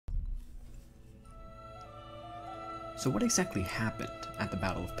So what exactly happened at the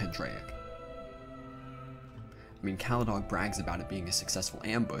Battle of Pendraic? I mean, Caladog brags about it being a successful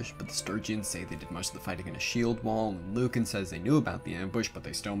ambush, but the Sturgians say they did most of the fighting in a shield wall, and Lucan says they knew about the ambush, but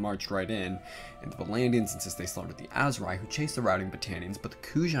they still marched right in, and the Valandians insist they slaughtered the Azrai, who chased the routing Battanians, but the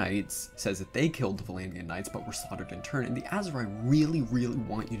Kujaites says that they killed the Valandian knights, but were slaughtered in turn, and the Azrai really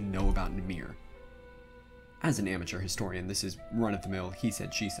want you to know about Nemir. As an amateur historian, this is run-of-the-mill, he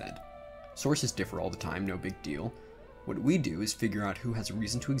said, she said. Sources differ all the time, no big deal. What we do is figure out who has a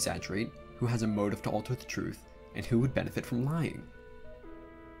reason to exaggerate, who has a motive to alter the truth, and who would benefit from lying.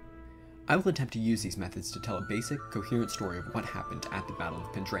 I will attempt to use these methods to tell a basic, coherent story of what happened at the Battle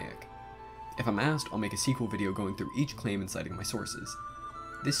of Pendraic. If I'm asked, I'll make a sequel video going through each claim and citing my sources.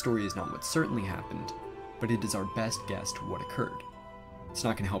 This story is not what certainly happened, but it is our best guess to what occurred. It's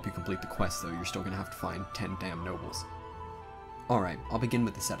not going to help you complete the quest though, you're still going to have to find 10 damn nobles. Alright, I'll begin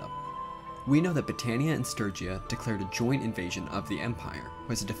with the setup. We know that Battania and Sturgia declared a joint invasion of the Empire, who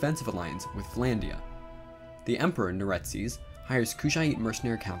has a defensive alliance with Valandia. The Emperor, Neretzes, hires Kujaite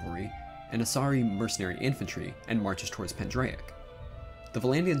mercenary cavalry and Asari mercenary infantry and marches towards Pendraic. The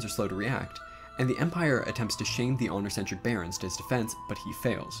Valandians are slow to react, and the Empire attempts to shame the honor-centric barons to his defense, but he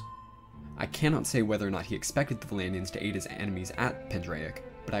fails. I cannot say whether or not he expected the Valandians to aid his enemies at Pendraic,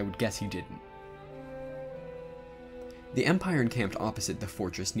 but I would guess he didn't. The Empire encamped opposite the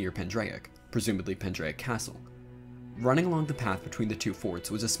fortress near Pendraic, presumably Pendraic Castle. Running along the path between the two forts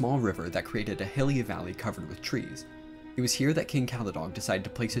was a small river that created a hilly valley covered with trees. It was here that King Caladog decided to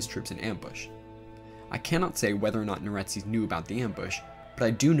place his troops in ambush. I cannot say whether or not Neretzes knew about the ambush, but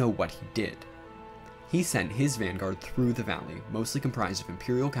I do know what he did. He sent his vanguard through the valley, mostly comprised of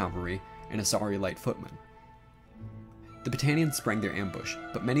Imperial cavalry and Asari light footmen. The Battanians sprang their ambush,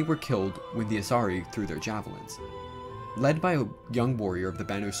 but many were killed when the Asari threw their javelins. Led by a young warrior of the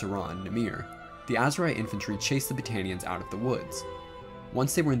Banu Saran, Nemir, the Azrai infantry chased the Battanians out of the woods.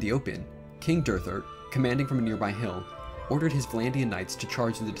 Once they were in the open, King Derthert, commanding from a nearby hill, ordered his Valandian knights to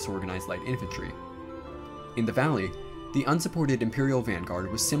charge the disorganized light infantry. In the valley, the unsupported Imperial vanguard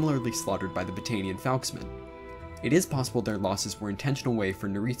was similarly slaughtered by the Battanian falksmen. It is possible their losses were an intentional way for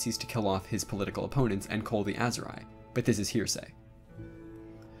Neretzes to kill off his political opponents and cull the Azrai, but this is hearsay.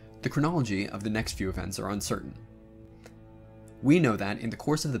 The chronology of the next few events are uncertain. We know that, in the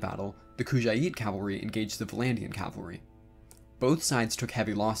course of the battle, the Kujaite cavalry engaged the Valandian cavalry. Both sides took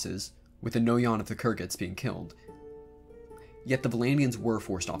heavy losses, with the Noyan of the Kurgats being killed. Yet the Valandians were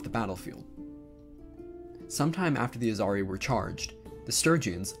forced off the battlefield. Sometime after the Azari were charged, the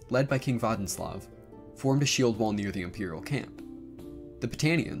Sturgians, led by King Vladislav, formed a shield wall near the Imperial camp. The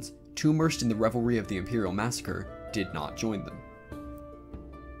Battanians, too immersed in the revelry of the Imperial massacre, did not join them.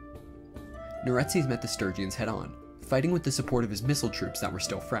 Neretzes met the Sturgians head-on, fighting with the support of his missile troops that were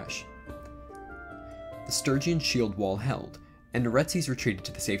still fresh. The Sturgian shield wall held, and Neretzes retreated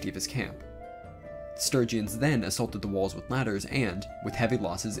to the safety of his camp. The Sturgians then assaulted the walls with ladders and, with heavy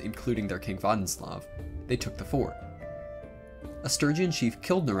losses including their king Vladislav, they took the fort. A Sturgian chief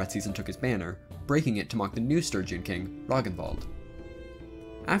killed Neretzes and took his banner, breaking it to mock the new Sturgian king, Ragnvald.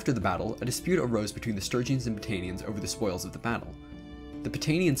 After the battle, a dispute arose between the Sturgians and Battanians over the spoils of the battle. The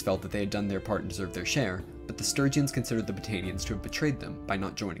Battanians felt that they had done their part and deserved their share, but the Sturgians considered the Battanians to have betrayed them by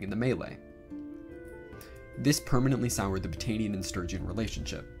not joining in the melee. This permanently soured the Battanian and Sturgian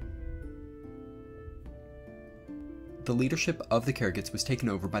relationship. The leadership of the Kurgats was taken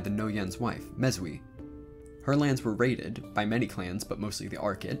over by the Noyan's wife, Mesui. Her lands were raided by many clans, but mostly the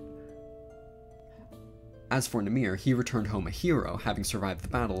Arkit. As for Nemir, he returned home a hero, having survived the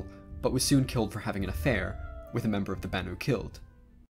battle, but was soon killed for having an affair, with a member of the Banu killed.